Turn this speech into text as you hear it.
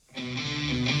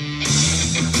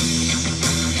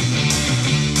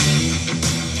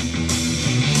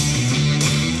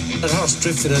horse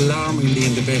drifted alarmingly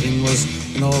in the betting was,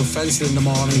 fancied in the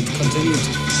morning, continued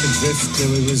to drift. It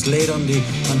was late on the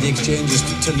exchanges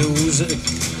to lose. It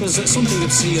was something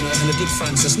you'd see in a Dick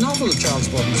Francis novel, Charles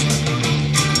Buttons.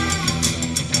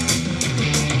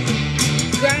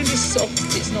 The ground is soft.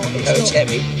 It's not. It's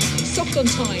heavy. It's soft on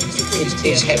times.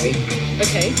 It's heavy.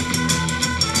 Okay.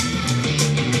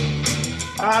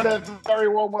 And a very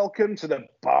warm welcome to the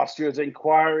Barstewards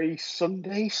Inquiry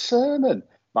Sunday Sermon.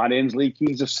 My name's Lee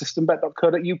Keys of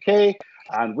systembet.co.uk,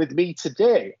 and with me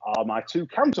today are my two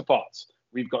counterparts.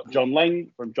 We've got John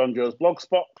Lang from John Joe's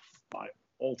Blogspot, my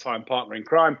all-time partner in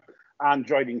crime, and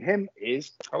joining him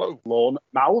is Lorne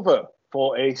Malver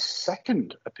for a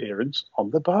second appearance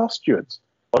on the Barstewards.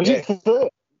 Or is it third?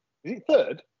 Is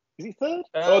it third?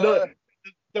 Oh, no.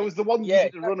 There was the one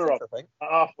runner-up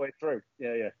halfway through.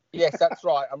 Yeah. Yes, that's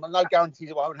right. No guarantees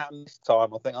it won't happen this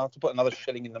time. I think I'll have to put another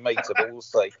shilling in the meter, but we'll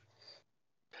see.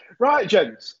 Right,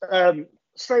 gents.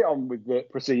 Straight on with the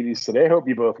proceedings today. Hope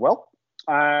you're both well.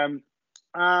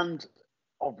 And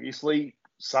obviously,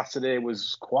 Saturday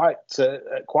was quite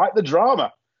the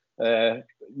drama.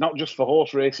 Not just for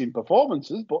horse racing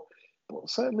performances, but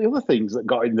certainly other things that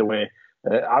got in the way,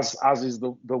 as is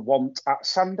the want at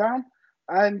Sandown.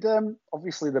 And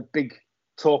obviously the big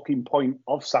talking point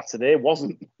of Saturday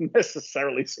wasn't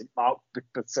necessarily St Mark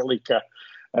Basilica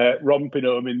romping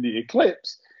home in the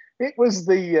eclipse. It was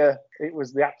the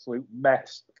absolute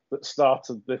mess that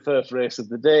started the first race of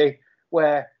the day,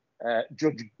 where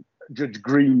Judge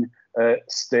Green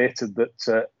stated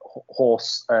that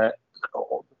horse that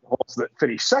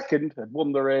finished second had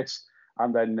won the race,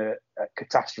 and then a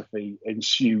catastrophe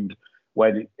ensued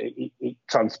when it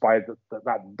transpired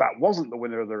that wasn't the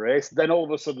winner of the race. Then all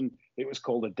of a sudden it was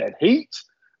called a dead heat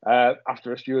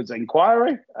after a steward's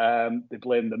inquiry. They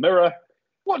blamed the mirror.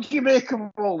 What do you make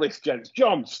of all this, gents?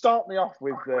 John, start me off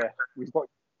with what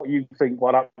you think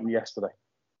what happened yesterday.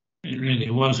 It really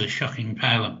was a shocking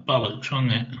pile of bollocks,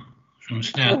 wasn't it? From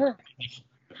start to finish.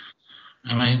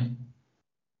 I mean,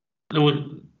 they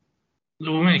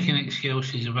were making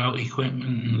excuses about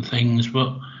equipment and things,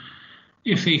 but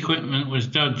if the equipment was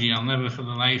dodgy, I'll never for the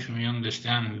life of me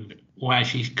understand why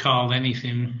she's called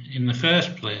anything in the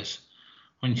first place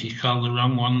when she's called the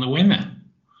wrong one the winner.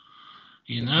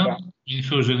 Yeah. If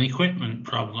there was an equipment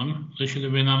problem, they should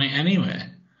have been on it anyway.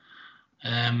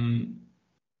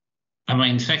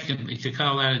 Secondly, to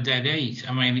call that a dead heat,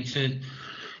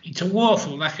 it's a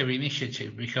woeful lack of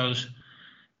initiative, because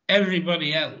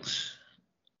everybody else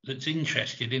that's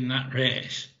interested in that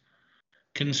race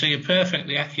can see a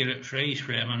perfectly accurate freeze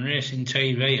frame on racing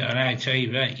TV or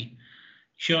ITV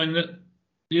showing that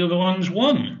the other one's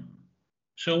won.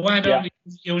 So why don't they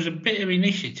use a bit of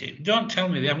initiative? Don't tell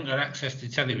me they haven't got access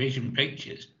to television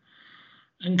pictures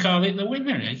and call it the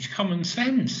winner. It's common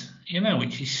sense,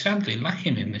 which is sadly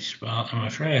lacking in this sport, I'm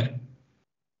afraid.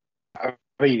 I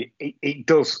mean, it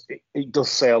does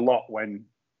say a lot when,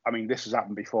 this has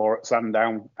happened before at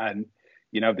Sandown, and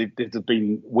they've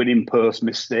been winning post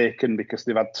mistaken because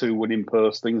they've had two winning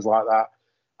posts, things like that.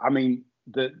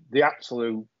 The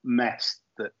absolute mess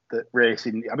that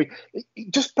racing.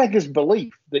 It just beggars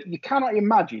belief that you cannot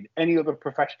imagine any other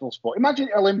professional sport. Imagine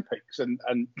Olympics and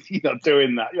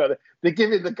doing that. They're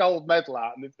giving the gold medal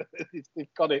out and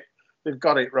they've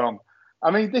got it wrong.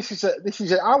 This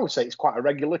is I would say it's quite a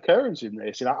regular occurrence in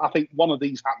racing. I think one of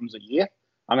these happens a year.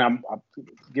 I'm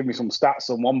give me some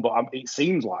stats on one, but it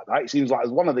seems like that. It seems like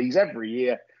there's one of these every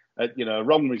year.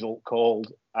 Wrong result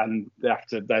called, and they have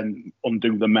to then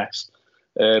undo the mess.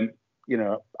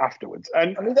 Afterwards.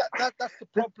 And that's the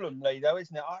problem, Lee, though,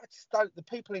 isn't it? The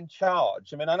people in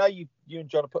charge. I know you and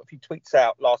John have put a few tweets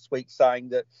out last week saying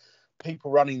that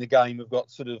people running the game have got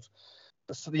sort of.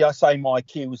 I say my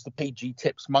cue was the PG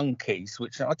Tips monkeys,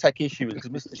 which I take issue with,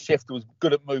 because Mr. Shifter was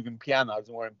good at moving pianos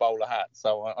and wearing bowler hats,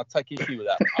 so I take issue with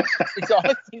that. So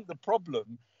I think the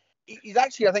problem is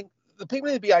actually, I think the people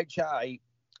in the BHA,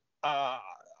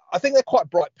 I think they're quite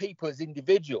bright people as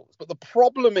individuals, but the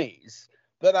problem is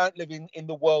they don't live in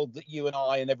the world that you and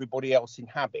I and everybody else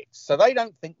inhabits. So they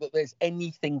don't think that there's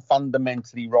anything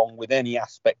fundamentally wrong with any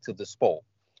aspect of the sport,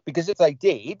 because if they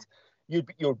did,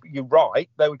 you're right,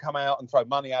 they would come out and throw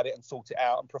money at it and sort it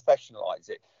out and professionalise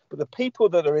it. But the people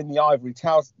that are in the ivory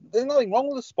towers, there's nothing wrong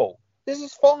with the sport. This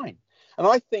is fine. And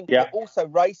I think that also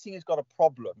racing has got a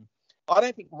problem. I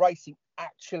don't think racing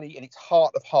actually, in its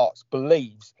heart of hearts,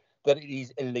 believes that it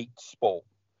is elite sport,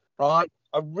 right?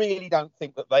 I really don't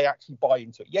think that they actually buy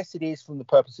into it. Yes, it is from the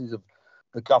purposes of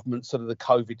the government, sort of the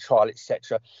COVID trial,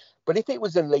 etc. But if it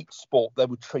was elite sport, they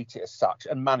would treat it as such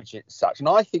and manage it as such. And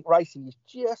I think racing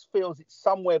just feels it's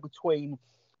somewhere between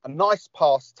a nice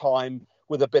pastime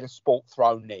with a bit of sport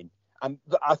thrown in. And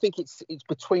I think it's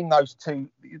between those two,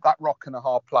 that rock and a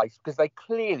hard place, because they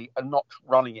clearly are not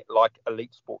running it like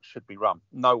elite sports should be run.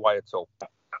 No way at all.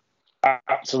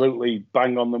 Absolutely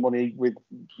bang on the money with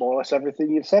more or less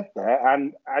everything you've said there.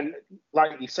 And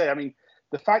like you say, I mean,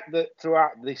 the fact that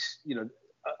throughout this,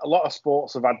 a lot of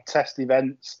sports have had test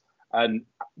events, and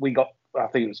we got, I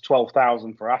think it was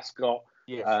 12,000 for Ascot.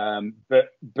 Yes. But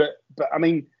I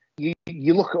mean,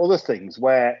 you look at other things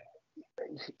where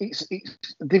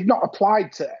they've not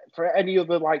applied for any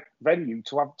other like venue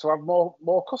to have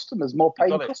more customers, more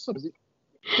paying customers. It's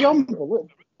beyond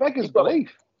beggars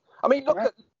belief. I mean, look,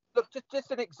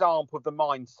 just an example of the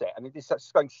mindset, and this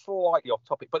is going slightly off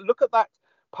topic, but look at that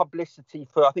publicity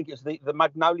for, I think it was the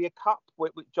Magnolia Cup,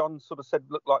 which John sort of said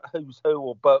looked like Who's Who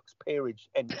or Burke's Peerage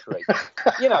entry,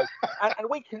 and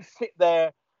we can sit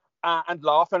there and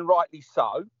laugh, and rightly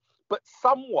so, but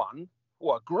someone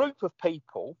or a group of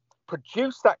people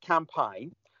produced that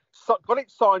campaign, got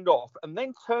it signed off, and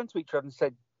then turned to each other and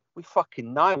said, we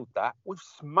fucking nailed that. We've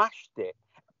smashed it.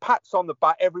 Pats on the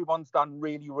back. Everyone's done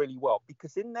really, really well.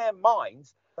 Because in their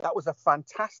minds, that was a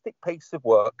fantastic piece of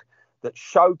work that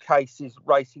showcases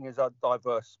racing as a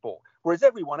diverse sport. Whereas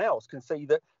everyone else can see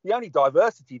that the only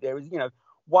diversity there is,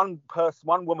 one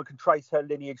woman can trace her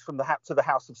lineage from to the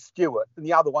House of Stuart, and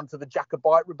the other one to the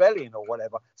Jacobite Rebellion or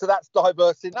whatever. So that's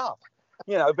diverse enough.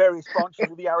 Various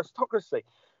branches of the aristocracy.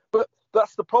 But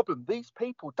that's the problem. These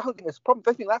people don't think there's a problem.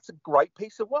 They think that's a great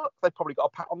piece of work. They've probably got a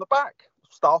pat on the back,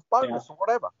 staff bonus or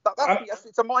whatever.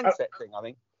 It's a mindset thing, I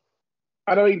think.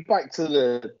 I mean, back to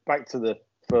the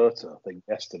photo thing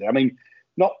yesterday. I mean,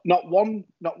 not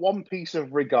one piece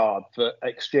of regard for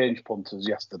exchange punters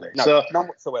yesterday. No, none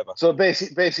whatsoever. So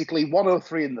basically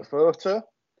 103 in the photo.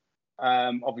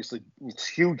 Obviously, it's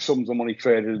huge sums of money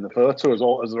traded in the photo,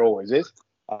 as there always is.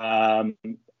 And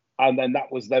then that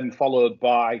was then followed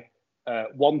by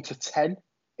 1 to 10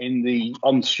 in the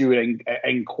ensuing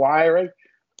inquiry.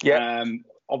 Yeah.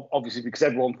 Obviously, because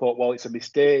everyone thought, well, it's a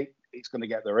mistake, it's going to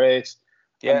get the race.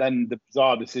 Yeah. And then the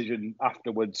bizarre decision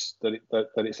afterwards that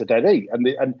it's a dead heat.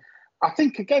 And I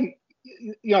think, again,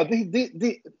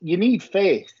 you need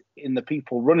faith in the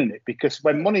people running it, because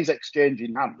when money's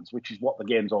exchanging hands, which is what the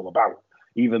game's all about,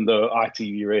 even though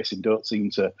ITV Racing don't seem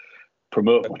to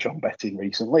promote much on betting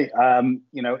recently,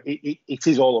 it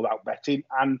is all about betting,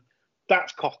 and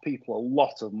that's cost people a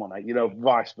lot of money,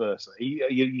 vice versa.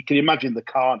 You can imagine the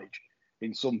carnage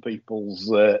in some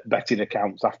people's betting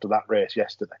accounts after that race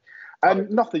yesterday.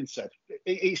 And nothing said.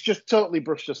 It's just totally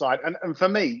brushed aside. And for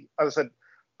me, as I said,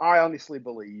 I honestly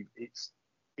believe it's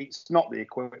not the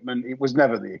equipment. It was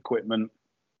never the equipment.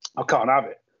 I can't have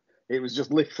it. It was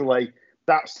just literally,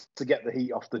 that's to get the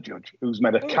heat off the judge, who's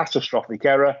made a catastrophic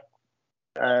error.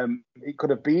 It could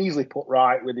have been easily put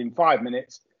right within 5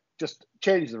 minutes. Just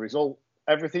change the result.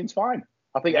 Everything's fine.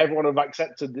 I think everyone would have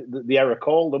accepted the error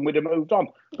called, and we'd have moved on.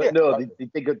 But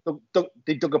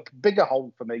they dug a bigger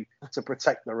hole for me to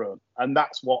protect their own, and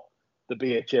that's what the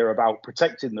BHA are about: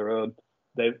 protecting their own.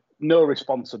 They've no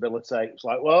responsibility. It's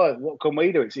like, well, what can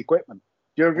we do? It's equipment.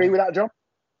 Do you agree with that, John?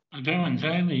 I do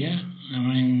entirely. Yeah. I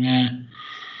mean,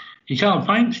 it all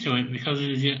points to it, because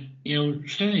as you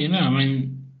say, I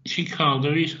mean, she called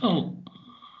the result.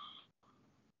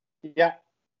 Yeah,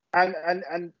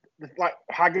 and like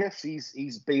Haggis,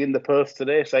 he's being the post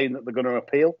today, saying that they're going to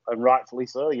appeal, and rightfully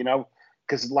so.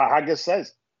 Because like Haggis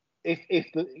says, if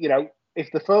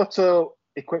the photo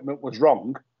equipment was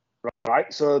wrong,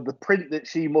 right? So the print that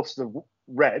she must have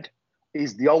read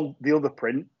is the other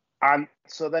print, and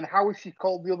so then how is she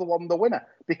called the other one the winner?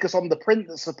 Because on the print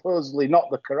that's supposedly not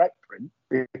the correct print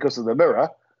because of the mirror,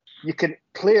 you can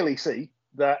clearly see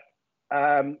that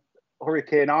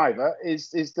Hurricane Ivor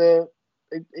is the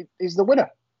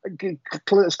winner.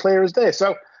 As clear as day.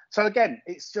 So again,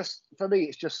 it's just, for me,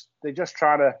 it's just they're just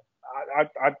trying to.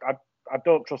 I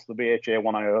don't trust the BHA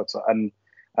one iota, and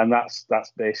that's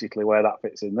basically where that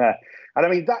fits in there. And I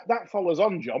mean that follows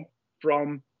on, John,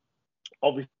 from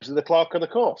obviously the clerk of the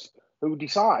course, who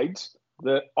decides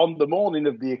that on the morning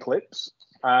of the eclipse,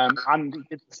 and he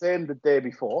did the same the day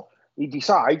before, he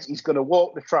decides he's going to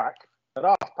walk the track at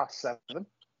 7:30.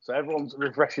 So everyone's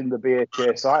refreshing the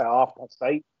BHA site at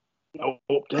 8:30. No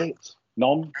updates,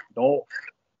 none, no.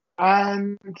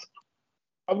 And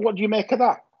what do you make of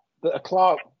that? That a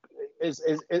clerk is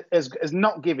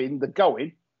not giving the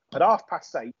going at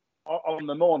 8:30 on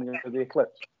the morning of the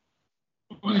eclipse.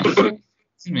 Well, isn't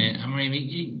it? I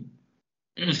mean,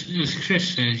 as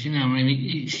Chris says,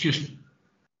 it's just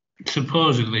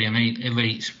supposedly an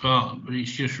elite sport, but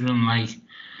it's just run like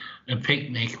a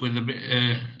picnic with a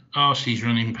bit horses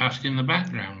running past in the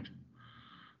background.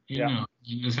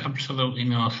 There's absolutely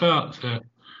no thought to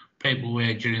people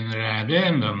wagering their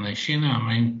hard-earned on this, you know. I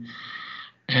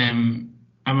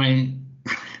mean,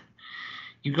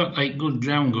 you've got like good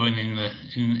ground going in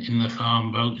the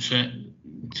farm boats to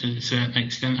a certain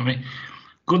extent. I mean,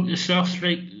 good to soft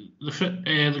straight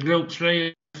the Group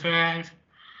 3 5,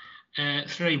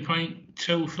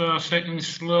 3.24 seconds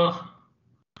slow.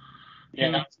 Yeah.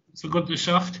 You know, for good to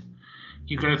soft.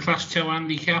 You've got a Class 2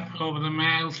 handicap over the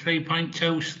mile,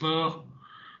 3.2 slow.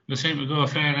 They seem to go a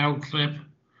fair out clip.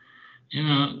 You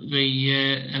know,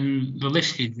 and the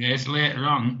listed race later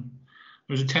on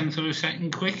was a tenth of a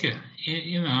second quicker.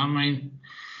 You know, I mean,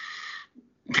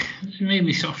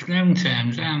 maybe soft ground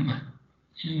terms, aren't they?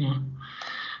 You know,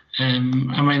 I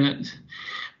mean,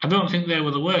 I don't think they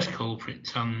were the worst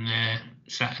culprits on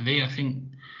Saturday. I think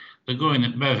the going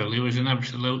at Beverley was an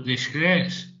absolute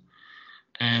disgrace.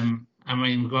 I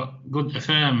mean, we've got good to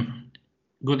firm,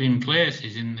 good in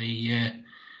places in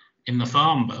the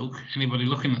farm book. Anybody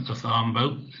looking at the farm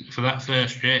book for that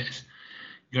first race,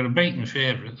 you got a beaten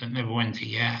favourite that never went a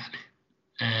yard,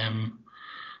 and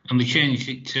they changed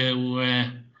it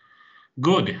to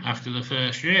good after the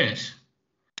first race.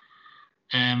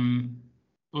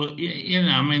 But you know,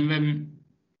 I mean, then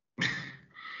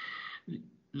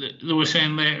they were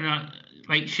saying later on,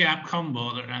 like Sharp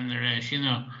Combo that ran the race, you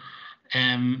know.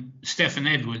 Stephen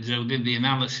Edwards, who did the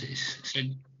analysis,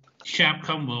 said Sharp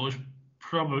Combo was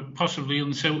possibly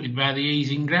unsuited by the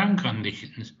easing ground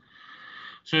conditions.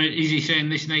 So is he saying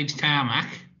this needs tarmac?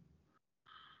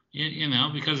 You know,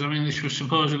 because I mean this was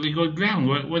supposedly good ground.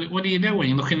 What do you do when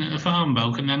you're looking at the farm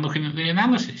book and then looking at the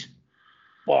analysis?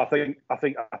 Well, I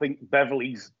think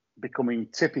Beverley's becoming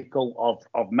typical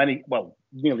of many, well,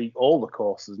 nearly all the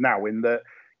courses now, in that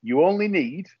you only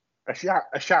need a sharp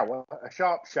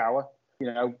shower.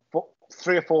 You know,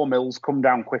 3 or 4 mils come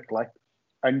down quickly,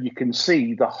 and you can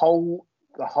see the whole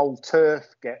turf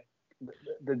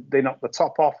they knock the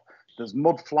top off. There's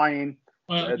mud flying.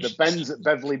 Well, The bends at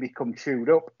Beverley become chewed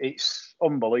up. It's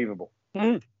unbelievable.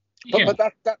 Mm. Yeah. But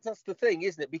that's the thing,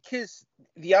 isn't it? Because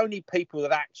the only people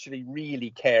that actually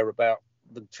really care about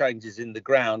the changes in the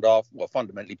ground are, well,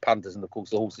 fundamentally punters and, of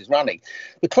course, the horses running.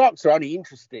 The clerks are only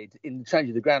interested in the change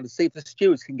of the ground to see if the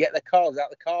stewards can get their cars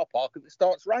out of the car park if it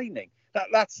starts raining.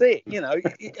 That's it. You know,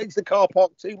 is the car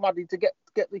park too muddy to get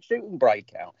the shooting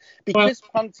brake out? Because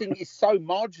punting is so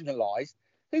marginalised,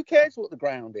 who cares what the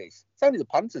ground is? It's only the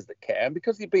punters that care. And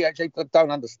because the BHA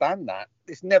don't understand that,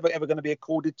 it's never, ever going to be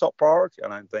accorded top priority, I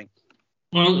don't think.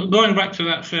 Well, going back to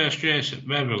that first race at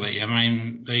Beverley, I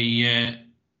mean, the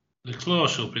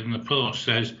close-up in the post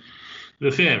says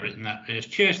the favourite in that race,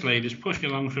 chase leaders, pushed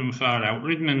along from far out,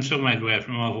 ridden in some headway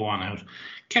from over one out,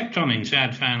 kept on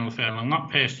inside final furlong, not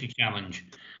paced to challenge.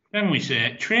 Then we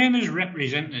say, trainers'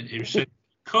 representatives said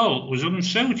Colt was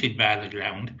unsuited by the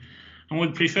ground and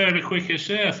would prefer a quicker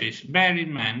surface. Bear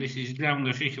in mind, this is ground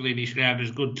officially described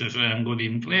as good to firm, good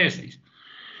in places.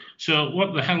 So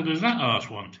what the hell does that horse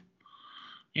want?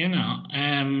 You know,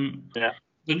 Yeah.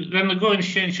 Then the going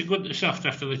changed to good to soft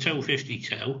after the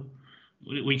 252,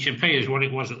 which appears what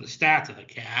it was at the start of the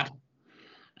card.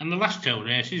 And the last 2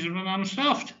 races run on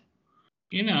soft.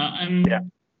 You know,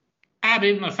 and add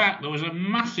in the fact there was a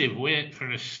massive wait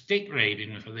for a stick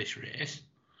reading for this race.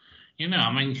 You know,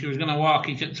 I mean, she was going to walk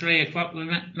it at 3 o'clock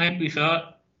the night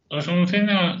before or something.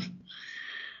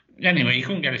 Anyway, you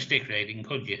couldn't get a stick reading,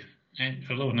 could you?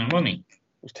 For love of money. It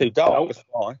was too dark. That's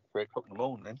why. 3 o'clock in the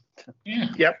morning. Yeah.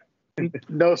 Yep.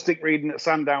 No stick reading at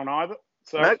Sandown either.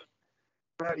 So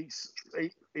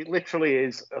it literally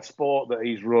is a sport that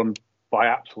is run by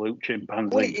absolute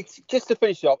chimpanzees. Well, it's just to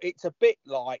finish off. It's a bit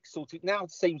like now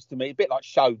it seems to me a bit like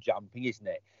show jumping, isn't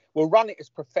it? We'll run it as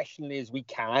professionally as we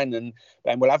can, and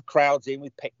we'll have crowds in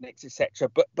with picnics, etc.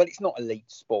 But it's not elite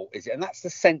sport, is it? And that's the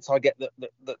sense I get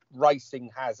that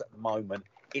racing has at the moment.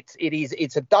 It's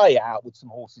a day out with some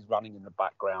horses running in the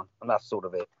background, and that's sort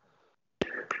of it.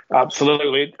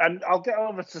 Absolutely, and I'll get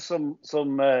over to some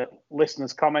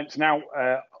listeners' comments now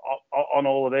on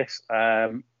all of this.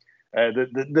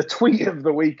 The tweet of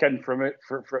the weekend from it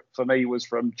for me was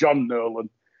from John Nolan,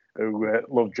 who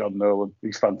loved John Nolan.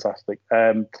 He's fantastic.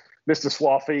 Mr.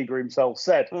 Swarfiger himself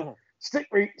said,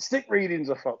 stick readings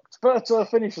are fucked. Photo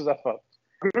finishes are fucked.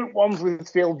 Group 1s with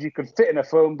fields you could fit in a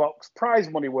phone box. Prize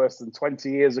money worse than 20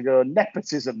 years ago.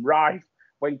 Nepotism rife.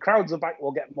 When crowds are back,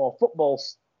 we'll get more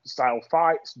football-style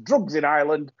fights. Drugs in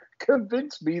Ireland.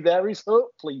 Convince me there is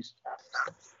hope, please.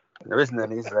 There isn't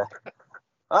any, is there? That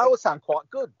all sound quite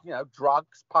good. You know,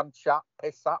 drugs, punch up,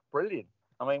 piss up, brilliant.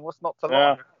 I mean, what's not to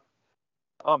like?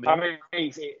 I mean,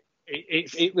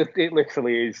 it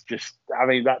literally is just. I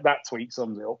mean, that tweet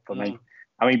sums it up for me.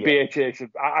 I mean, BHA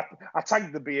should. I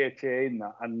tagged the BHA in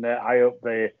that, and I hope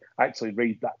they actually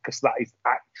read that, because that is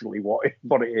actually what it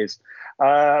is.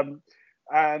 And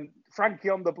Frankie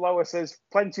on the blower says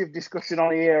plenty of discussion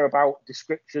on here about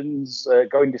descriptions,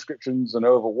 going descriptions, and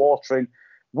overwatering.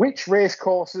 Which race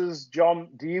courses, John,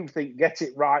 do you think get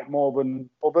it right more than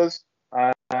others?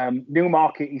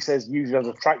 Newmarket, he says, usually has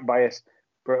a track bias,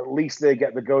 but at least they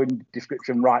get the going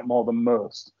description right more than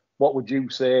most. What would you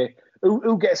say?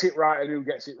 Who gets it right and who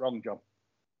gets it wrong, John?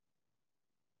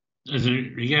 As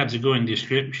regards the going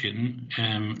description,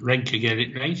 Red could get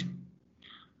it right.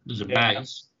 There's a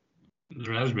bias.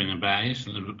 There has been a bias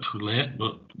of late,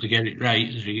 but they get it right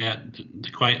as regard.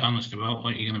 They're quite honest about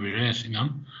what you're going to be racing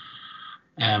on.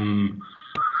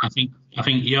 I think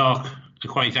York are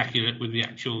quite accurate with the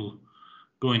actual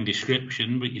going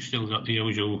description, but you've still got the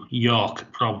usual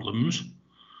York problems.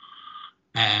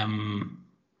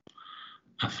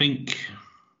 I think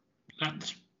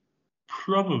that's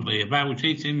probably about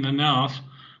it in the north.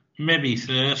 Maybe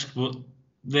Thirsk, but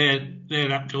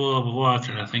they're up to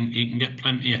overwater. I think you can get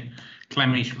plenty of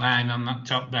Clemish line on that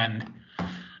top bend.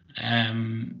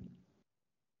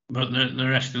 But the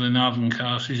rest of the northern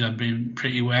courses I've been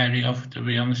pretty wary of, to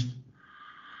be honest.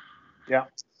 Yeah.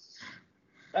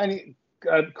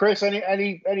 Chris,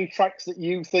 any tracks that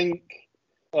you think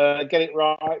get it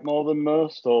right more than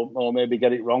most, or maybe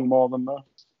get it wrong more than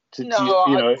most? Don't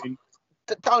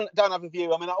have a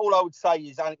view. I mean, all I would say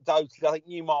is anecdotally, I think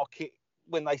Newmarket,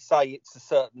 when they say it's a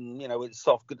certain, it's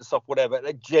soft, good to soft, whatever,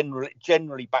 they're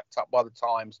generally backed up by the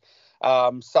times.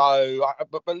 But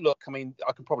look, I mean,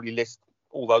 I could probably list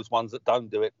all those ones that don't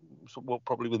do it,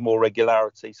 probably with more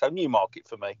regularity. So Newmarket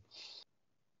for me.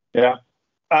 Yeah.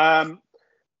 I'm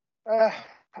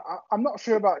not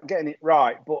sure about getting it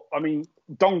right, but I mean,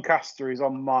 Doncaster is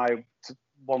on my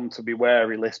one to be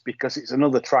wary list, because it's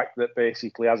another track that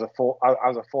basically has a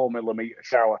 4mm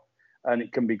shower, and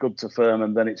it can be good to firm,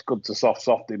 and then it's good to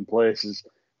soft in places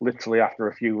literally after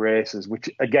a few races, which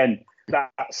again,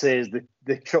 that says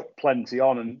they chuck plenty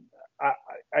on. And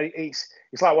it's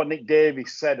like what Nick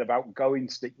Davies said about going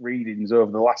stick readings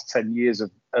over the last 10 years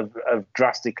have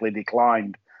drastically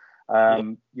declined.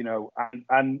 And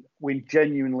we're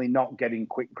genuinely not getting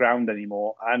quick ground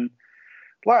anymore. And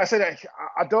like I said,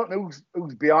 I don't know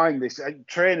who's behind this.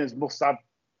 Trainers must have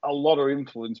a lot of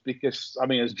influence, because, I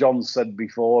mean, as John said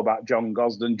before about John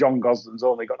Gosden's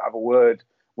only got to have a word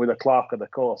with a clerk of the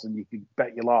course, and you can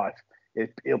bet your life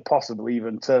he'll possibly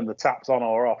even turn the taps on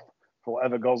or off for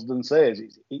whatever Gosden says.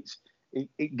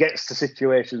 It gets to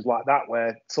situations like that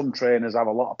where some trainers have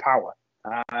a lot of power,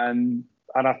 and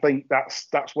I think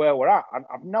that's where we're at.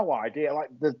 I've no idea. Like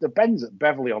the bends at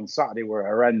Beverley on Saturday were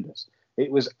horrendous. It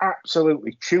was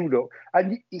absolutely chewed up,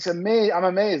 and I'm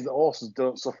amazed that horses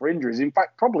don't suffer injuries. In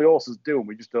fact, probably horses do, and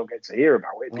we just don't get to hear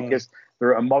about it because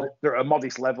they're at a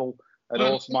modest level, and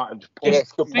horse might have just pulled.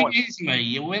 The thing is, Lee,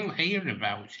 you will hear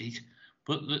about it,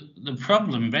 but the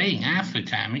problem being half the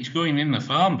time it's going in the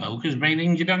farm book has been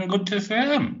injured on good to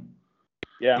firm.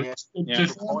 Yeah,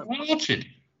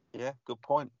 good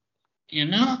point.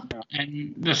 And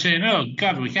they're saying, oh,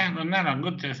 God, we can't run that on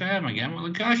good to firm again. Well,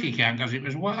 of course you can, because it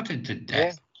was watered to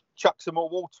death. Yeah. Chuck some more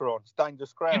water on. It's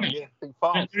dangerous ground.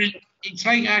 It's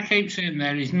like I keep saying,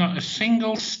 there is not a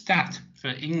single stat for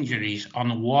injuries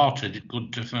on watered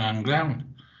good to firm ground.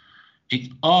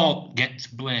 It all gets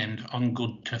blamed on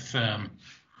good to firm.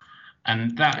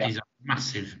 And that is a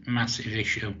massive, massive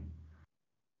issue.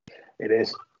 It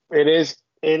is.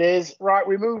 Right,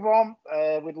 we move on.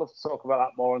 We'd love to talk about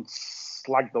that more and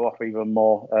slag them off even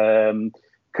more.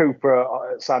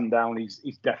 Cooper at Sandown,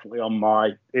 he's definitely on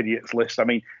my idiots list. I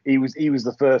mean, he was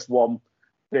the first one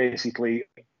basically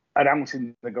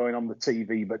announcing they're going on the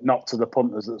TV, but not to the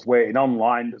punters that's waiting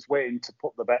online, that's waiting to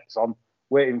put the bets on,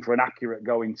 waiting for an accurate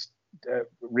going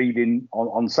reading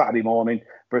on Saturday morning.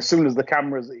 But as soon as the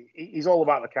cameras, he's all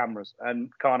about the cameras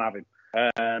and can't have him.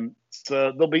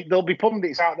 So there'll be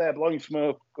pundits out there blowing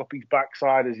smoke up his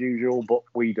backside as usual, but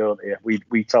we don't here.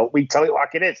 We tell it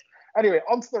like it is. Anyway,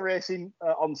 on to the racing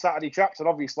on Saturday, chaps, and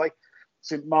obviously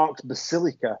St Mark's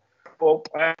Basilica. But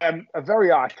a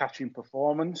very eye-catching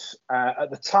performance.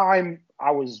 At the time,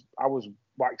 I was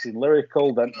waxing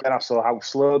lyrical. Then I saw how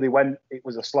slow they went. It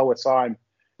was a slower time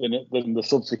than the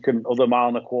subsequent other mile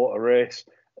and a quarter race.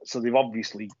 So they've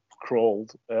obviously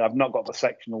crawled. I've not got the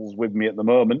sectionals with me at the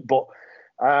moment, but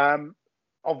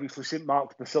obviously St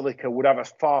Mark's Basilica would have a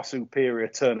far superior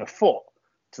turn of foot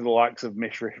to the likes of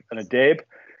Mishra and Adabe.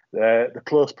 The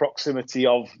close proximity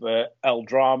of El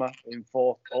Drama in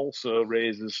fourth also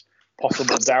raises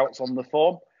possible doubts on the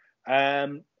form.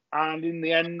 and in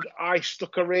the end, I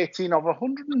stuck a rating of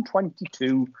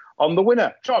 122 on the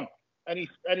winner. John, any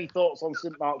thoughts on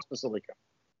St Mark's Basilica?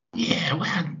 Yeah,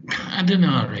 well, I don't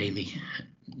know really.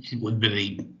 It would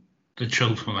be the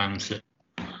truthful answer.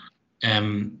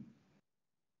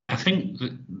 I think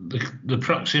the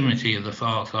proximity of the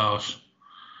fourth horse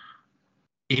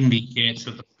indicates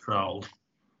that the crawl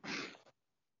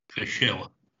for sure,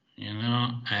 you know.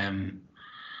 And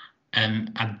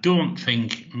I don't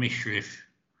think Mischief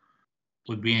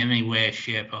would be any way,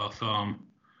 shape, or form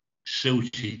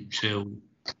suited to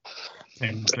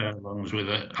 10 furlongs with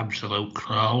an absolute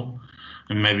crawl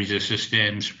and maybe just a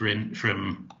sustained sprint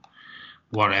from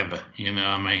whatever, you know.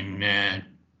 I mean,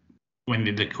 when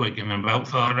did the Quicken and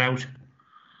Balfour out?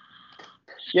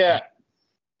 Yeah.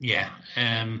 Yeah.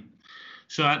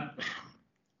 So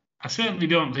I certainly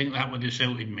don't think that would have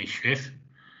suited Mischief.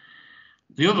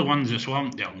 The other one's a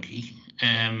Swamp Donkey,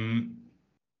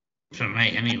 for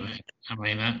me anyway. I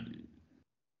mean,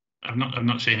 I've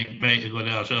not seen it beat a good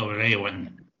horse over here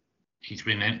when he's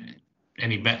been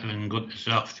any better than good to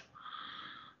soft.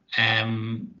 So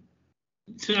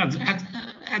I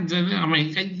don't know. I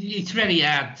mean, it's very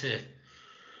hard to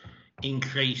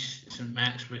increase St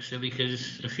Mark's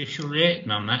Basilica's official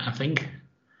rating on that, I think.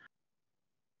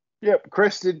 Yep,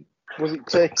 Chris, was it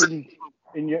taken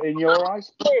in your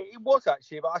eyes? Yeah, it was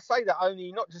actually, but I say that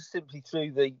only not just simply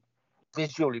through the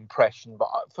visual impression, but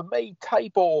for me,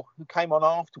 Tabor, who came on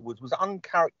afterwards, was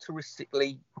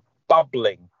uncharacteristically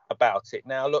bubbling about it.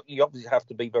 Now, look, you obviously have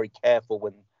to be very careful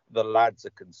when the lads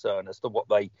are concerned as to what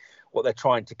they're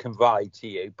trying to convey to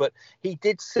you, but he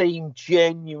did seem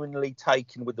genuinely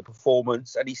taken with the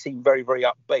performance, and he seemed very, very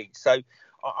upbeat. So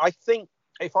I think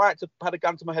if I had to put a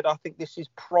gun to my head, I think this is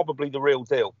probably the real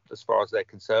deal as far as they're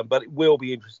concerned, but it will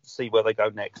be interesting to see where they go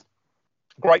next.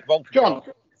 Great Vulture. John,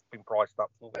 it's been priced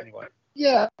up for anyway.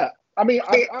 Yeah, I mean,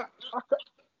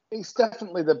 it's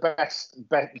definitely the best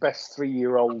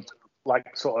 3-year-old,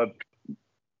 like, sort of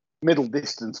middle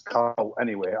distance colt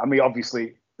anyway. I mean,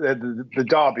 obviously the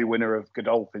Derby winner of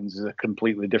Godolphins is a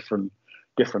completely different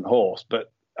horse,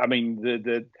 but I mean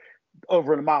the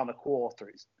over an mile and a quarter,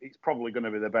 it's probably going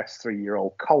to be the best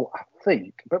 3-year-old colt, I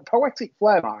think. But Poetic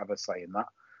Flare might have a say in that,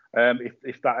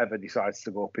 if that ever decides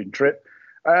to go up in trip.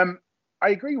 I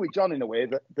agree with John in a way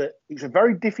that it's a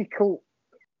very difficult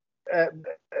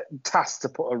task to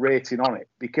put a rating on it,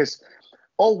 because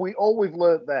all we've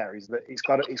learnt there is that it's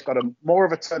got a more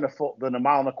of a turn of foot than a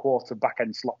mile and a quarter back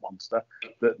end slot monster.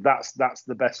 That's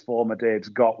the best form Dave's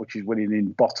got, which is winning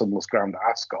in bottomless ground at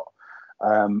Ascot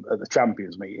at the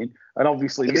Champions meeting, and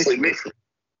obviously Mischief.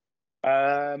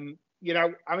 You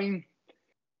know, I mean,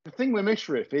 the thing with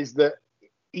Mischief is that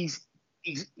he's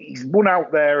won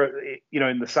out there, you know,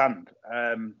 in the sand,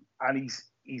 and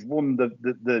he's won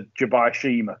the Dubai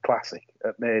Shima Classic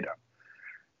at Maidan.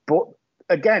 But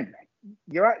again,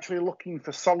 you're actually looking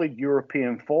for solid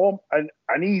European form, and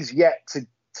he's yet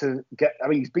to get. I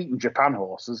mean, he's beaten Japan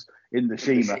horses in the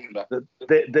Shima.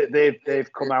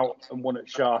 They've come out and won at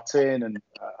Shartain and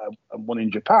won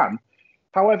in Japan.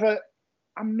 However,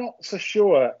 I'm not so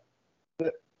sure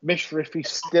that Mischief is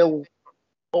still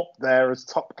up there as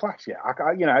top class yet.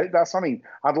 You know, that's. I mean,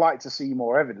 I'd like to see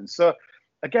more evidence. So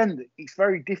again, it's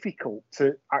very difficult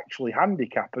to actually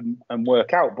handicap and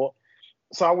work out. But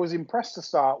so I was impressed to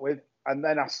start with, and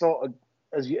then I sort of,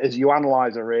 as you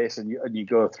analyse a race and you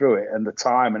go through it and the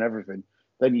time and everything,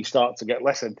 then you start to get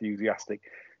less enthusiastic.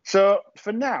 So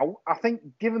for now, I think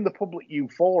given the public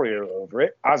euphoria over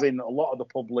it, as in a lot of the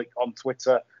public on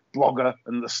Twitter, Blogger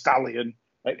and the Stallion,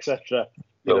 etc.,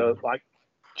 you know, like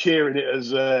cheering it as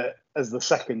the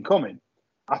second coming,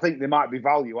 I think there might be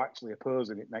value actually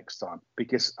opposing it next time,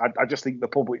 because I just think the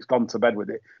public's gone to bed with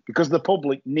it, because the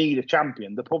public need a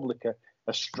champion. The public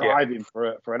are striving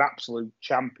for an absolute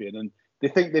champion, and they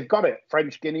think they've got it.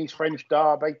 French Guineas, French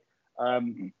Derby,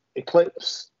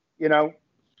 Eclipse, you know,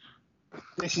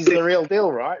 this is the real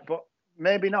deal, right? But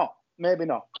maybe not.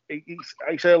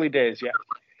 It's early days yet.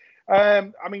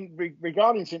 I mean,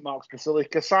 regarding St Mark's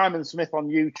Basilica, Simon Smith on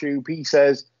YouTube, he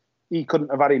says he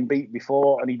couldn't have had him beat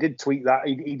before, and he did tweet that.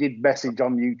 He did message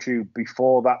on YouTube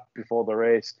before the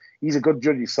race. He's a good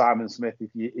judge, Simon Smith.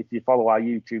 If you follow our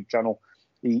YouTube channel,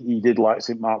 he did like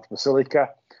St Mark's Basilica.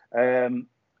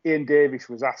 Ian Davis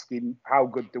was asking, how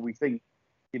good do we think,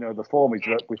 you know, the form is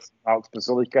with St Mark's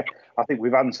Basilica? I think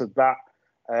we've answered that.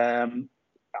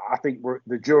 I think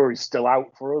the jury's still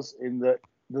out for us in that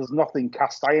there's nothing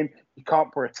cast iron. You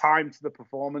can't put a time to the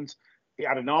performance. He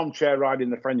had an armchair ride in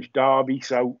the French Derby,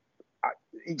 so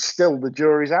it's still, the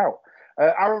jury's out.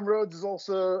 Aaron Rhodes has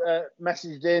also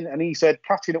messaged in, and he said,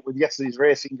 catching up with yesterday's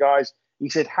racing guys, he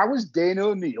said, how has Dane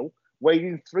O'Neill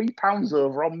weighing 3 pounds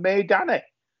over on May Danny.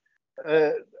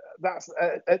 That's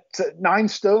at 9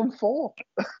 stone 4.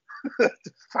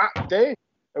 Fat day,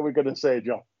 are we going to say,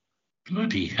 John?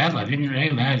 Bloody hell, I didn't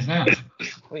realise that.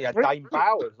 Well, he had Dane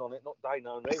Bowers on it, not Dane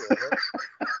O'Neill.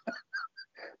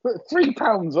 But 3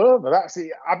 pounds over, that's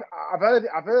it. I've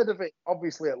heard of it,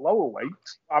 obviously, at lower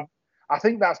weights. I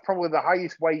think that's probably the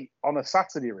highest weight on a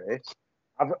Saturday race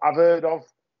I've heard of.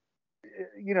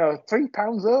 3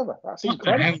 pounds over. That's what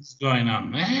incredible. The hell's going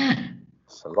on there?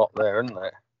 It's a lot there, isn't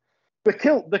it?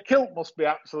 The kilt must be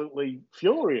absolutely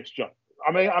furious, John.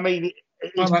 I mean,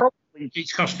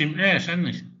 it's cost him race, hasn't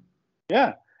it?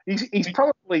 Yeah, he's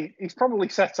probably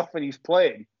set off in his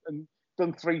plane and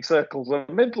done 3 circles in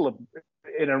the middle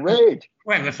in a rage.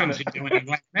 Well, the fancy doing a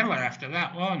Glenn Miller after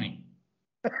that, won't he?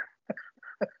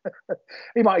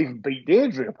 He might even beat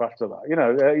Deirdre up after that.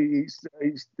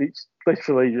 It's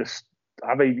literally just.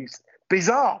 I mean, it's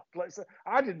bizarre.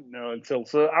 I didn't know until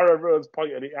Sir Aaron Rose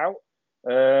pointed it out.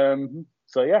 Aaron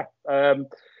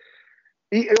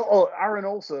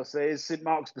also says St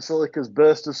Mark's Basilica's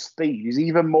burst of speed is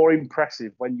even more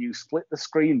impressive when you split the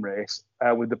screen race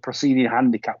with the preceding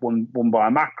handicap won by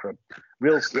a Macron.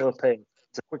 Real slow pace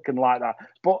to quicken like that.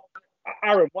 But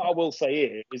Aaron, what I will say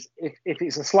here is, if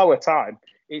it's a slower time,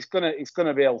 it's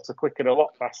gonna be able to quicken a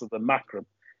lot faster than Macron.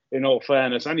 In all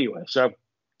fairness, anyway. So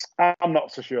I'm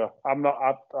not so sure. I'm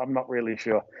not really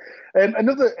sure.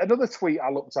 Another tweet I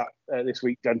looked at this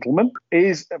week, gentlemen,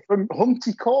 is from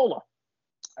Hunty Caller.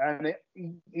 And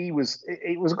it was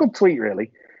a good tweet,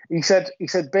 really. He said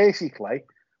basically,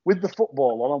 with the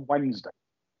football on Wednesday,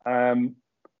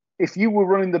 if you were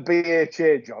running the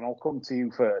BHA, John, I'll come to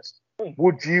you first.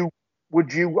 Would you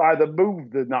either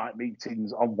move the night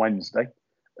meetings on Wednesday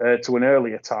to an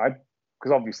earlier time,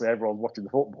 because obviously everyone's watching the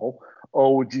football,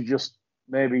 or would you just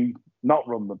maybe not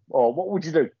run them, or what would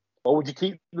you do, or would you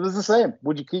keep them as the same?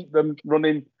 Would you keep them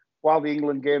running while the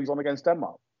England game's on against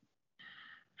Denmark?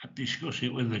 I'd discuss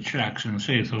it with the tracks and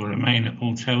see if they'll remain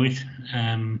amenable to it.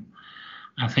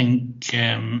 I think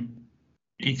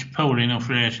it's poor enough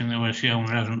racing that we're shown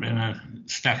there hasn't been a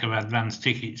stack of advanced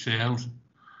ticket sales.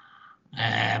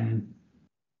 I mean,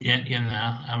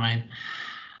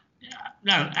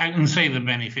 I can see the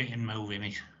benefit in moving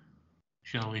it,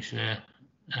 shall we say.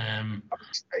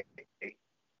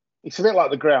 It's a bit like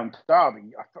the Ground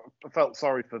Derby. I felt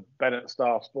sorry for Bennett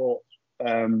Star Sports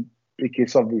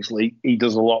because obviously he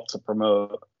does a lot to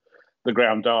promote the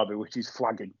Ground Derby, which is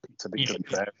flagging, to be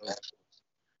fair.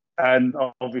 And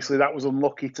obviously that was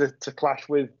unlucky to clash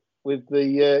with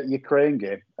the Ukraine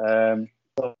game.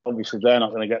 Obviously they're not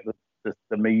going to get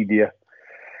the media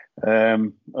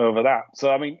over that. So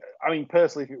I mean,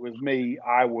 personally, if it was me,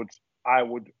 I would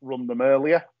run them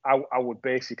earlier. I would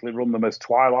basically run them as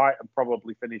twilight and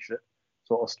probably finish it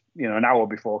sort of an hour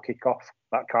before kick-off,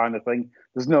 that kind of thing.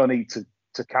 There's no need to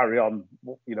carry on,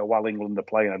 while England are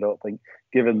playing, I don't think,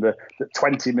 given that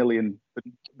 20 million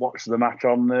watched the match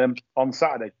on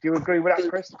Saturday. Do you agree with that,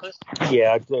 Chris?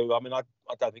 Yeah, I do. I mean, I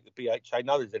don't think the BHA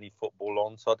know there's any football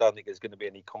on, so I don't think there's going to be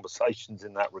any conversations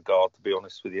in that regard, to be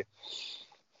honest with you.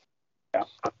 Yeah.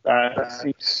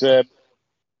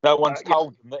 No one's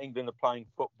told them that England are playing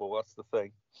football, that's the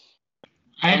thing.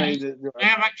 I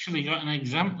have actually got an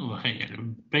example here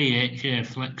of BHA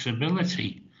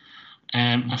flexibility.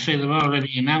 I see they've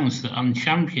already announced that on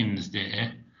Champions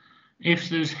Day, if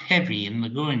there's heavy in the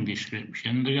going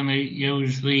description, they're going to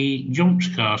use the jumps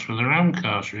course for the round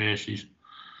course races,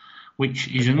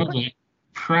 which is another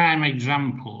prime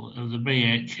example of the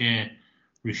BHA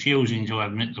refusing to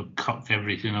admit they've cocked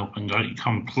everything up and got it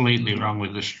completely wrong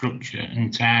with the structure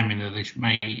and timing of this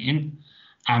meeting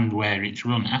and where it's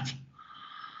run at.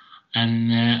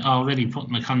 And already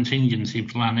putting the contingency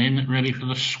plan in, ready for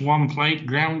the Swamp Lake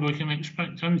ground we can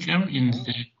expect on Champions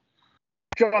Day.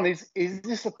 John, is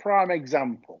this a prime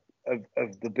example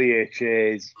of the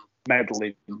BHA's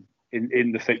meddling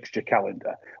in the fixture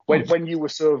calendar? When you were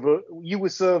so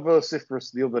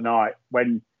vociferous the other night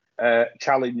when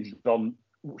challenged on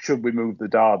should we move the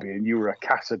derby, and you were a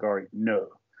categoric no.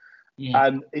 Yeah.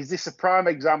 And is this a prime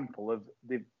example of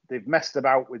they've messed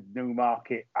about with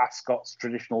Newmarket, Ascot's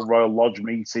traditional Royal Lodge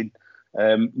meeting,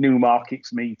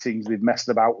 Newmarket's meetings they've messed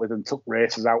about with and took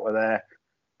races out of there.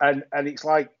 And it's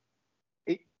like,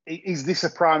 is this a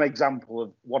prime example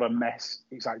of what a mess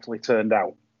it's actually turned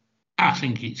out? I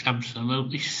think it's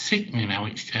absolutely sickening how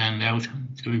it's turned out,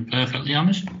 to be perfectly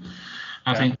honest.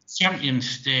 I think Champions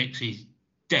Stakes is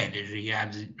dead as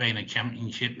regards it being a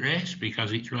championship race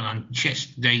because it's run on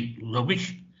chest date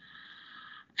rubbish.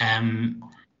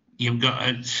 You've got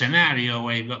a scenario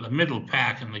where you've got the Middle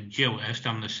Park and the Dewhurst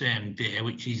on the same day,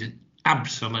 which is an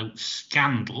absolute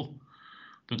scandal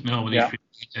that nobody's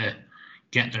to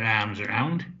get their arms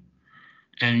around.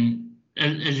 And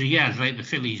as regards like the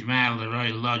Phillies Mile, the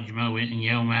Royal Lodge, Mowat and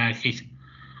Newmarket,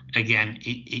 again,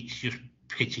 it's just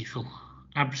pitiful,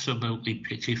 absolutely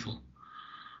pitiful.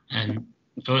 And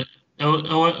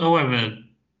however,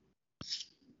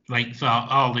 like thought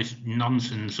all this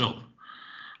nonsense up,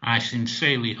 I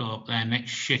sincerely hope their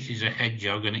next shit is a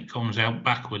hedgehog and it comes out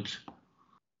backwards.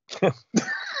 Carrying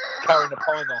a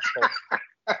pineapple.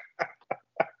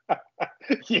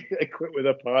 Yeah, quit with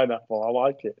a pineapple. I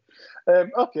like it.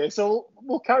 Okay, so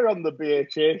we'll carry on the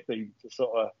BHA theme to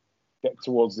sort of get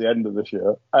towards the end of the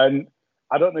show. And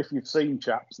I don't know if you've seen,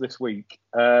 chaps, this week,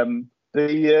 the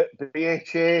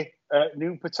BHA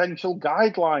new potential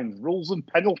guidelines, rules and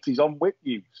penalties on whip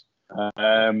use.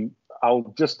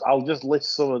 I'll just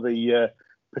list some of the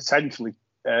potentially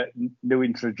new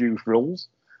introduced rules.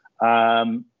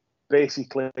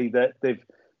 Basically, that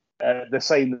they're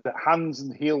saying that hands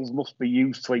and heels must be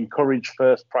used to encourage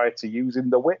first prior to using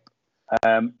the whip.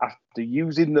 After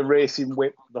using the racing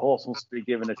whip, the horse must be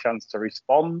given a chance to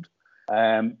respond.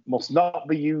 Must not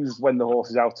be used when the horse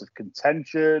is out of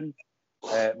contention.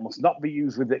 Must not be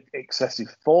used with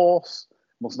excessive force.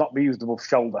 Must not be used above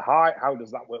shoulder height. How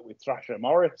does that work with Thrasher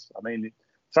Morris? I mean,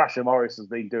 Thrasher Morris has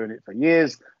been doing it for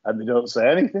years and they don't say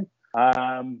anything.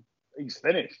 He's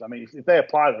finished. I mean, if they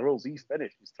apply the rules, he's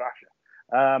finished. He's Thrasher.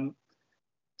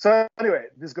 So anyway,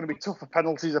 there's going to be tougher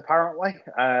penalties apparently,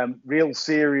 real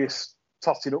serious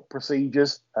totting up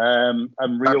procedures, and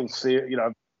real serious.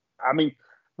 I mean,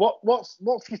 what's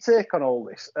your take on all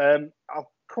this?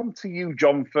 I'll come to you,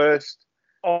 John, first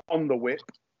on the whip.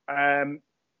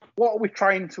 What are we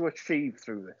trying to achieve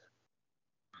through this?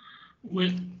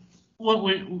 What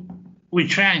we're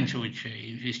trying to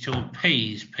achieve is to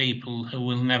appease people who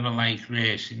will never like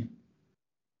racing,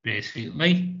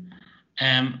 basically.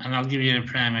 And I'll give you a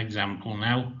prime example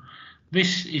now.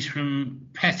 This is from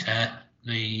PETA,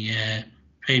 the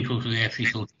People for the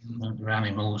Ethical Treatment of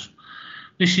Animals.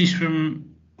 This is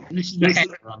the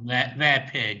header on their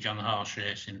page on horse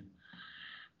racing.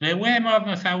 They weigh more than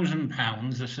 1,000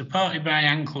 pounds, are supported by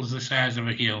ankles the size of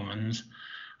a human's,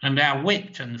 and are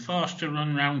whipped and forced to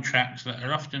run round tracks that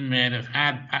are often made of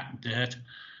hard-packed dirt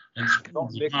and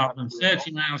speeds of more than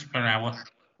 30 miles per hour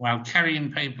while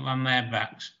carrying people on their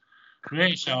backs.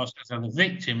 Racehorses are the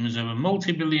victims of a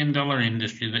multi-billion-dollar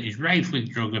industry that is rife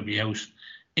with drug abuse,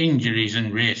 injuries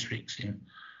and race fixing,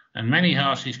 and many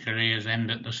horses' careers end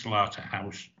at the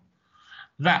slaughterhouse.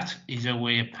 That is a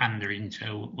way of pandering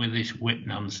to with this whip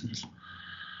nonsense.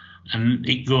 And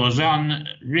it goes on,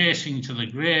 racing to the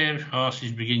grave,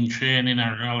 horses begin training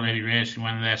or are already racing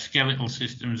when their skeletal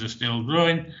systems are still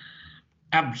growing.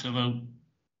 Absolute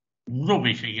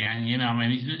rubbish again, I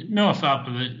mean, no thought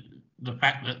of the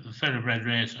fact that the thoroughbred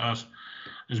racehorse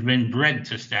has been bred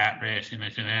to start racing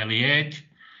at an early age.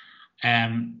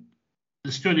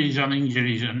 The studies on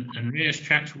injuries and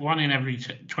racetracks, 1 in every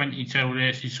 22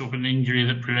 races suffered an injury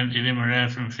that prevented him or her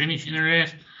from finishing a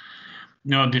race.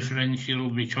 No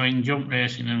differential between jump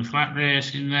racing and flat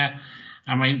racing there.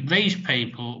 I mean, these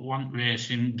people want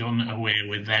racing done away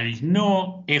with. There is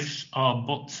no ifs or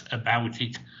buts about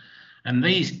it. And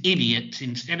these idiots,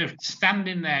 instead of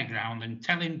standing their ground and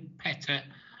telling PETA,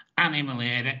 Animal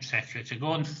Aid, etc., to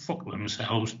go and fuck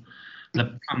themselves,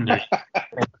 the pandering.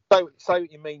 Say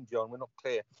what you mean, John. We're not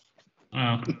clear.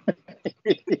 Oh.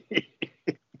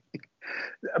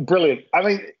 Brilliant.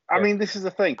 I mean, this is the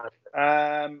thing.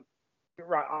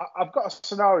 Right, I've got a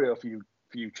scenario for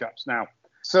you chaps now.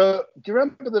 So, do you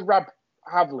remember the Rab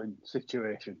Havlin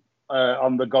situation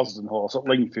on the Gosden horse at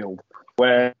Lingfield,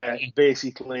 where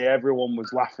basically everyone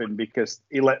was laughing because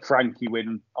he let Frankie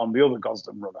win on the other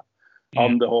Gosden runner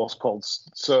on the horse called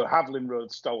Havlin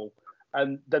rode Stowell,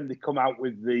 and then they come out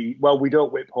with we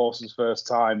don't whip horses first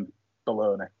time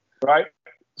baloney, right?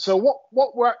 So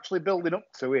what we're actually building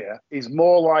up to here is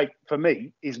more like, for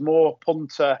me, is more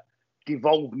punter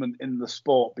devolvement in the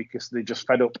sport because they're just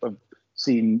fed up of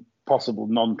seeing possible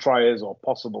non-triers or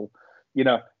possible,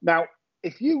 Now,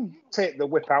 if you take the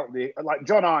whip out, like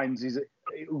John Hines,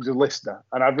 who's a listener,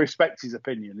 and I respect his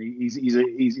opinion. He's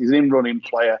an in-running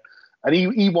player, and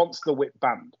he wants the whip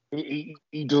banned. He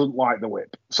doesn't like the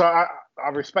whip, so I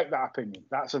respect that opinion.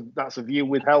 That's a view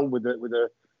withheld with a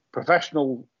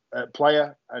professional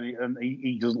player, and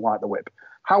he doesn't like the whip.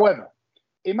 However,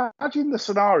 imagine the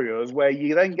scenarios where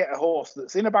you then get a horse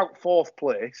that's in about 4th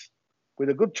place with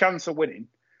a good chance of winning,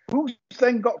 who's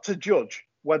then got to judge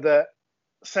whether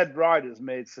said rider's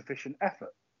made sufficient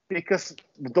effort. Because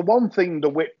the one thing the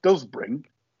whip does bring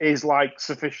is like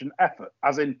sufficient effort,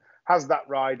 as in, has that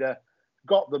rider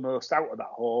got the most out of that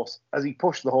horse? Has he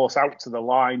pushed the horse out to the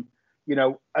line?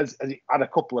 as it had a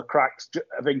couple of cracks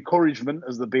of encouragement,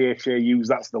 as the BHA use.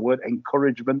 That's the word.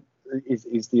 Encouragement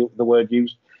is the word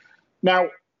used. Now,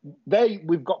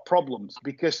 we've got problems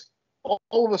because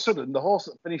all of a sudden the horse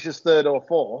that finishes third or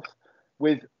fourth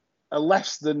with a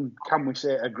less than, can we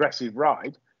say, aggressive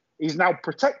ride is now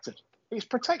protected. It's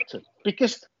protected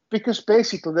because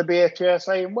basically the BHA are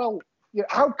saying, well,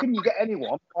 how can you get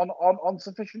anyone on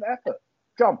sufficient effort?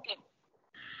 John?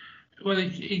 Well,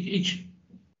 it's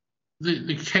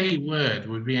the key word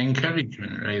would be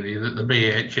encouragement, really, that the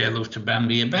BHA love to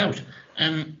bandy about.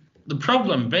 And the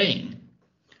problem being,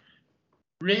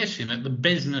 racing at the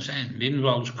business end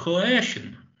involves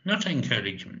coercion, not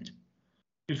encouragement.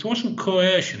 If there wasn't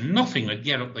coercion, nothing would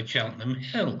get up the Cheltenham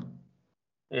Hill.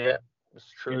 Yeah,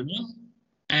 that's true.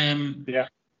 Yeah.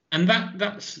 And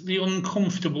that's the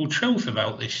uncomfortable truth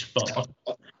about this sport.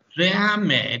 They are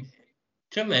made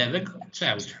to lay the guts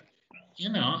out,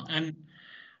 and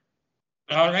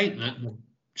all right, they're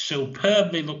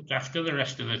superbly looked after the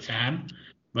rest of the time,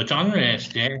 but on race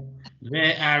day,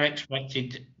 they are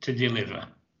expected to deliver.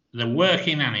 They're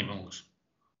working animals,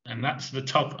 and that's the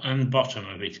top and bottom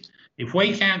of it. If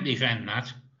we can't defend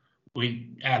that, we're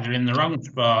either in the wrong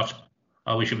sport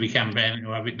or we should be campaigning to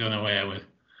have it done away with.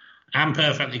 I'm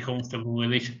perfectly comfortable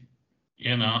with it,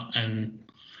 and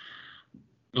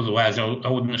otherwise I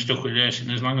wouldn't have stuck with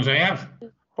racing as long as I have.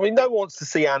 I mean, no one wants to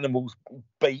see animals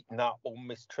beaten up or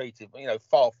mistreated,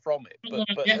 far from it.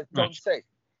 But as John said,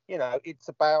 it's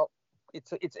about,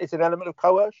 it's an element of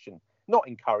coercion, not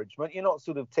encouragement. You're not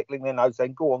sort of tickling their nose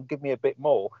saying, go on, give me a bit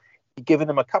more. You're giving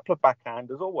them a couple of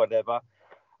backhanders or whatever,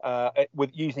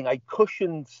 with using a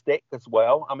cushioned stick as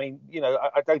well. I mean,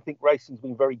 I don't think racing's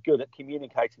been very good at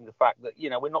communicating the fact that,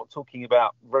 we're not talking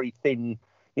about very thin,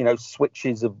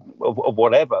 switches of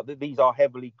whatever. These are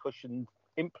heavily cushioned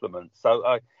implements.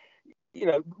 So,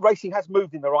 racing has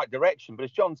moved in the right direction. But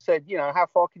as John said, how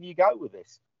far can you go with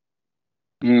this?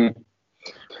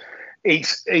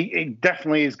 It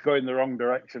definitely is going the wrong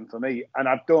direction for me. And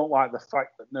I don't like the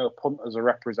fact that no punters are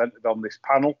represented on this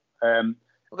panel. Well,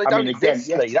 they don't exist,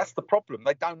 Lee. That's the problem.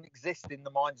 They don't exist in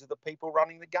the minds of the people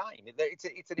running the game. It's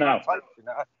an irritation,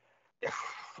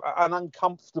 an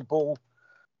uncomfortable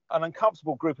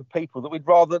group of people that we'd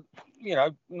rather,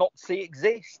 not see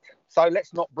exist. So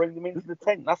let's not bring them into the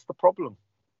tent. That's the problem.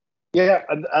 Yeah,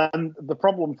 and the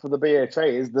problem for the BHA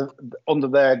is that under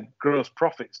their gross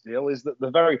profits deal is that the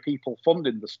very people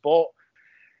funding the sport,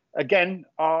 again,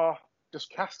 are just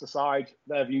cast aside.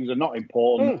 Their views are not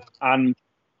important, and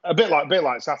a bit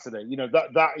like Saturday.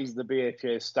 That is the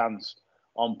BHA's stance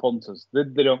on punters.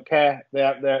 They don't care.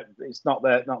 It's not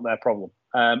their problem.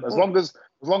 As long as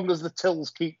the tills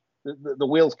keep the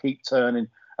wheels keep turning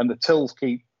and the tills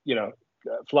keep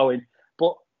flowing.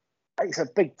 But it's a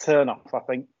big turn off, I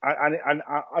think. And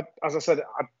as I said,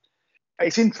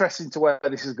 it's interesting to where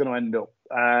this is going to end up.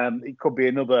 It could be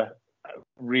another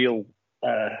real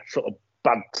sort of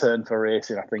bad turn for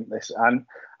racing, I think, this. And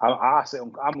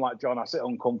I'm like John, I sit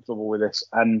uncomfortable with this,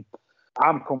 and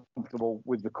I'm comfortable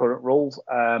with the current rules.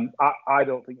 I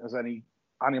don't think there's any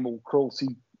animal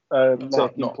cruelty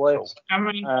taking place. I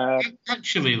mean,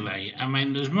 actually, Lee,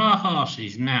 there's more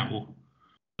horses now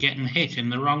getting hit in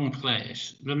the wrong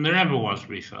place than there ever was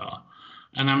before.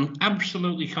 And I'm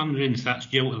absolutely convinced that's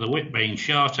due to the whip being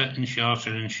shorter and shorter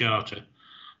and shorter.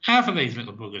 Half of these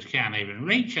little buggers can't even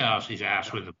reach a horse's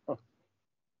ass with them.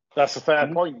 That's a fair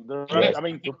point. Good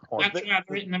point. That's why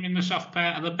they're hitting them in the soft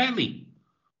part of the belly.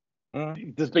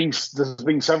 There's been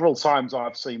several times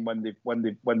I've seen when they've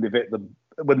hit them,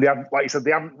 when they haven't, like you said,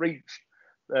 they haven't reached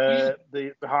the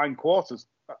hindquarters.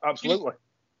 Absolutely.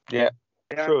 Yeah.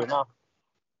 True enough.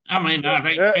 I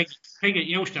think it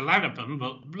used to lag up them,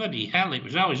 but bloody hell, it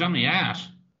was always on the ass.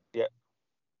 Yeah.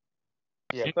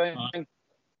 Yep.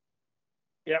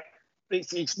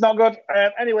 It's not good.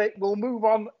 Anyway, we'll move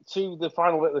on to the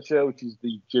final bit of the show, which is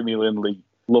the Jimmy Lindley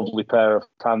lovely pair of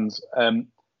hands.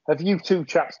 Have you two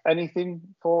chaps anything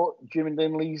for Jimmy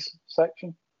Lindley's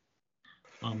section?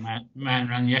 Well, mine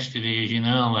ran yesterday, as you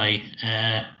know,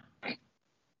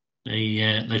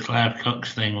 the Clive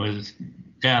Cox thing with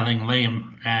Darling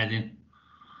Liam riding.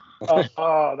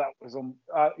 That was I'm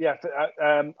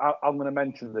going to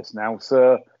mention this now.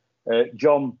 So,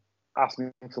 John asked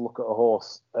me to look at a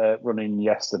horse running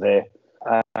yesterday,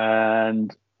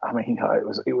 and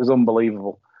it was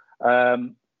unbelievable.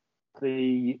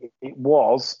 It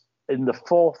was in the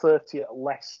 4:30 at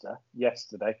Leicester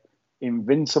yesterday.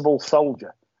 Invincible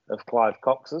Soldier of Clive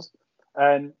Cox's,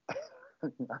 and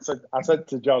I said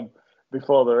to John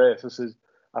before the race, I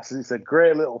said it's a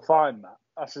great little find that.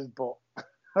 I said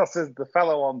the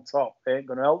fellow on top ain't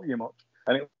going to help you much.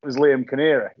 and it was Liam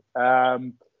Canary.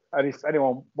 And if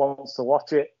anyone wants to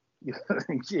watch it,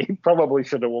 he probably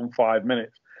should have won 5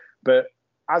 minutes. But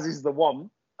as is the one,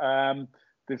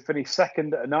 they finished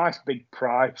second at a nice big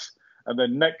price. And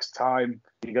then next time,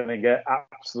 you're going to get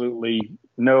absolutely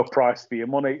no price for your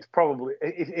money. It's probably,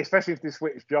 especially if they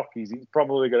switch jockeys, it's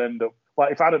probably going to end up,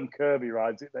 like if Adam Kirby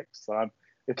rides it next time,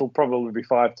 it'll probably be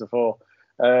 5-4.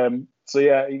 So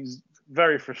yeah, he's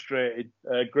very frustrated.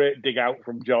 Great dig out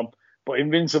from John. But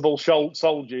Invincible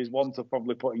Soldier is one to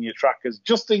probably put in your trackers,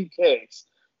 just in case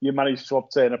you manage to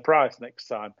obtain a price next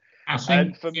time. I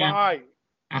think,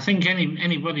 I think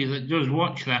anybody that does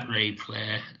watch that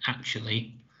replay,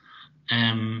 actually,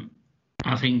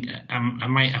 I think I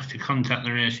might have to contact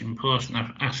the Racing Post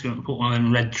and ask them to put one of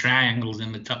them red triangles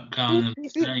in the top corner of the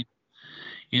screen.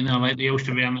 You know, like they used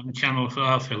to be on the Channel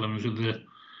 4 films with the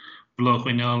bloke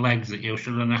with no legs that used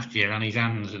to run after you on his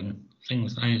hands and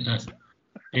things like that.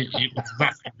 It was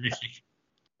that horrific.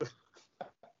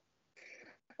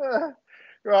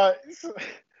 Right.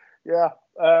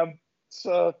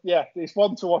 So, yeah, it's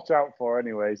one to watch out for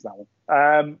anyways, that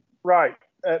one. Right.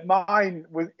 Mine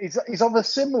is of a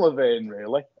similar vein,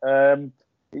 really.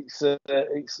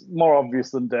 It's more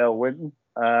obvious than Dale Winton.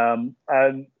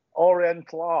 And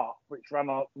Oriental Art, which ran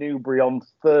at Newbury on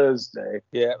Thursday.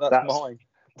 Yeah, that's mine.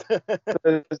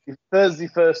 Thursday,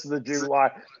 1st of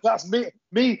July. That's me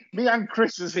and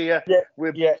Chris is here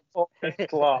with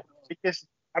Oriental Art. Because,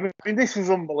 I mean, this was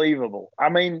unbelievable. I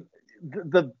mean,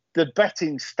 the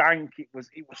betting stank. It was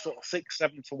sort of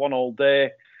 6-7 to 1 all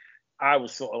day. I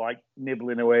was sort of like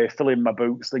nibbling away, filling my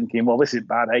boots, thinking, well, this is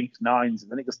bad. 8s, 9s,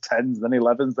 and then it was 10s, then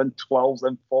 11s, then 12s,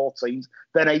 then 14s,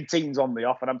 then 18s on the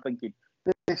off. And I'm thinking,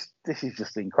 this is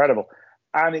just incredible.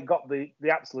 And it got the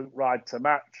absolute ride to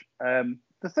match.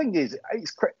 The thing is,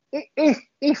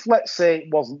 if let's say it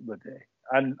wasn't the day,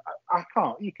 and I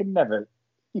can't, you can never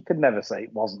say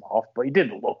it wasn't off, but he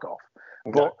didn't look off.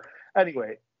 Okay. But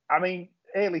anyway, I mean,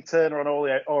 Ailey Turner on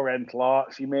Oriental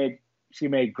Art, she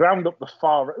made ground up the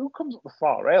far. Who comes up the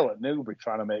far rail at Newbury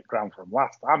trying to make ground from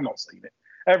last? I've not seen it.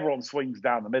 Everyone swings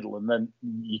down the middle, and then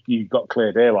you've got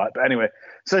clear daylight. But anyway,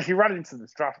 so she ran into the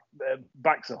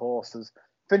backs of horses,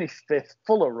 finished 5th,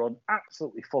 full of run,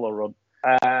 absolutely full of run.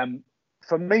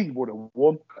 For me, would have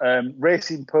won.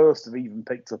 Racing Post have even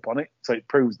picked up on it, so it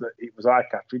proves that it was eye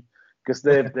catching because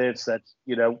they've said,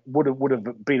 you know, would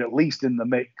have been at least in the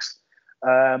mix.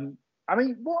 I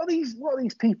mean, what are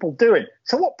these people doing?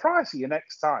 So what price are you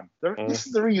next time? This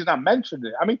is the reason I mentioned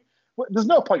it. I mean, there's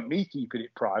no point me keeping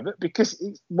it private because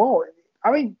it's more.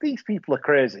 I mean, these people are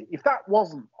crazy. If that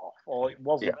wasn't off or it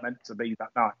wasn't meant to be that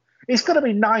night, it's going to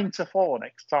be 9-4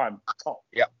 next time top.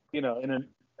 Yeah, you know, in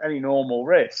any normal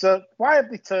race. So why have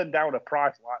they turned down a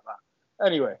price like that?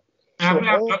 Anyway. I've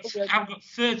got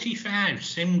 35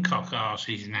 Simcock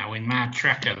horses now in my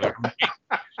tracker that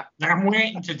I'm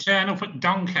waiting to turn up at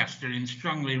Doncaster in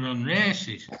strongly run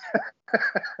races.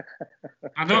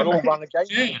 I don't all run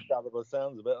against each other by the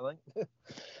sounds of it, I think.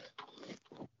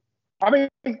 I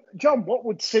mean, John, what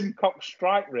would Simcock's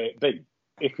strike rate be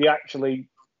if he actually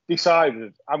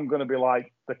decided I'm going to be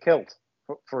like the Kilt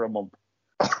for a month?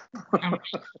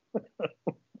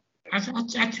 I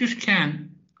just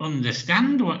can't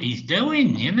understand what he's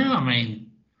doing, you know. I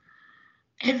mean,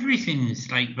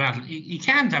 everything's like bad. You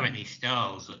can't have any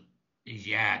stalls at his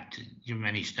yard to do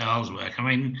many stalls work. I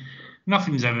mean,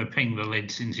 nothing's ever pinged the lid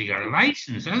since he got a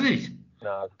license, has it?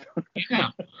 No. You know,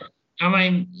 I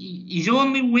mean, his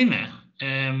only winner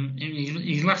in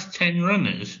his last 10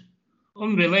 runners,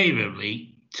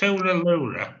 unbelievably, Tura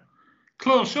Lura,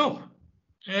 close up,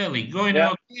 early, going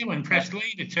okay when pressed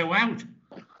leader 2 out.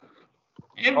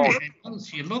 Everything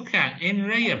else you look at, in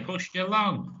rear, pushed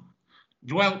along,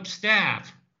 dwelt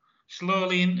start,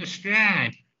 slowly into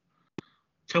stride,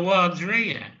 towards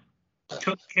rear,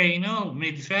 took Kane all,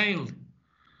 midfield.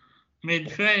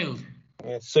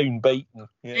 Yeah, soon beaten.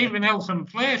 Yeah. Even Eltham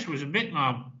Place was a bit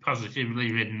more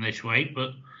positively ridden this week,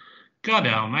 but God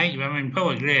almighty, I mean,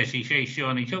 poor Gracie, she's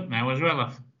shown it up now as well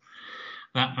off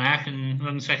that mark and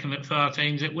run second at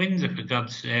 14s at Windsor, for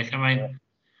God's sake. I mean,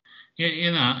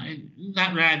 you know,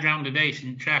 that ride round a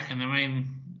decent track, and I mean,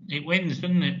 it wins,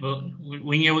 doesn't it? But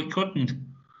we knew it couldn't.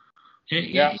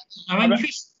 I mean,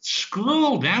 just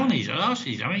scroll down his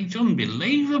horses. I mean, it's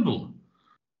unbelievable.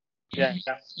 Yeah.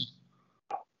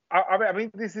 I mean,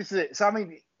 this is it. So, I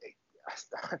mean,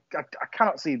 I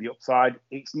cannot see the upside.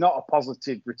 It's not a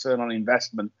positive return on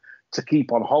investment to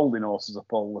keep on holding horses up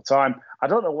all the time. I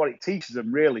don't know what it teaches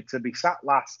them, really, to be sat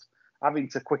last, having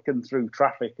to quicken through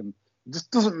traffic, and it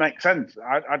just doesn't make sense.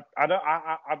 I'd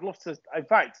love to. In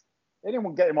fact,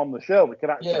 anyone get him on the show, we could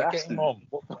actually Yeah, ask get him him. on.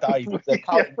 Dave,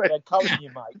 they're calling you,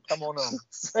 mate. Come on.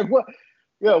 So, what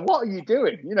are you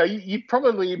doing? You'd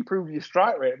probably improve your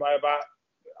strike rate by about,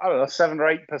 I don't know, 7 or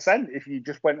 8% if you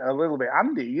just went a little bit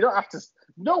handy. You don't have to.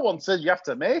 No one says you have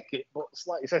to make it, but it's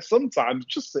like you say, sometimes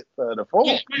just sit third or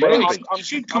fourth. Yeah, he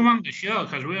should come on the show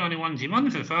because we only want him on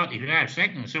for 45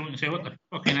 seconds. So we can say, what the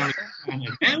fucking hell is trying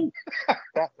to do?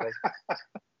 Exactly.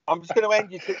 I'm just going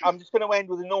to end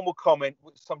with a normal comment,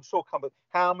 which I'm sure comes.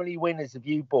 How many winners have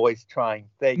you boys trained?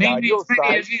 There you go. Maybe You're as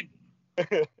many as safe.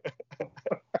 him.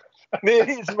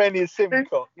 Nearly as many as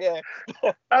Simcock, yeah.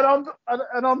 And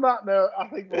on that note, I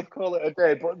think we'll call it a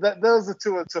day. But those are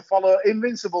two to follow.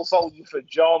 Invincible Soldier for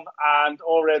John and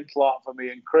Oriental Art for me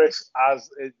and Chris as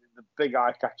the big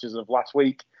eye catchers of last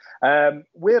week.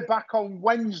 We're back on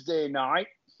Wednesday night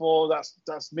for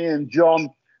that's me and John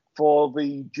for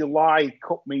the July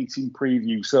Cup meeting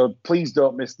preview. So please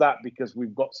don't miss that because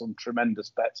we've got some tremendous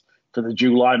bets for the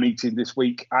July meeting this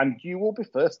week, and you will be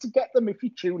first to get them if you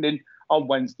tune in on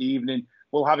Wednesday evening.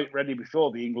 We'll have it ready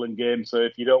before the England game. So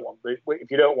if you don't want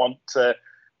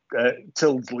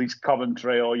Tildesley's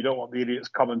commentary or you don't want the idiots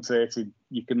commentating,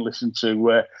 you can listen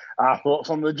to our thoughts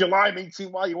on the July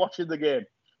meeting while you're watching the game.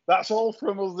 That's all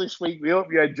from us this week. We hope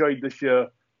you enjoyed the show.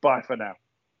 Bye for now.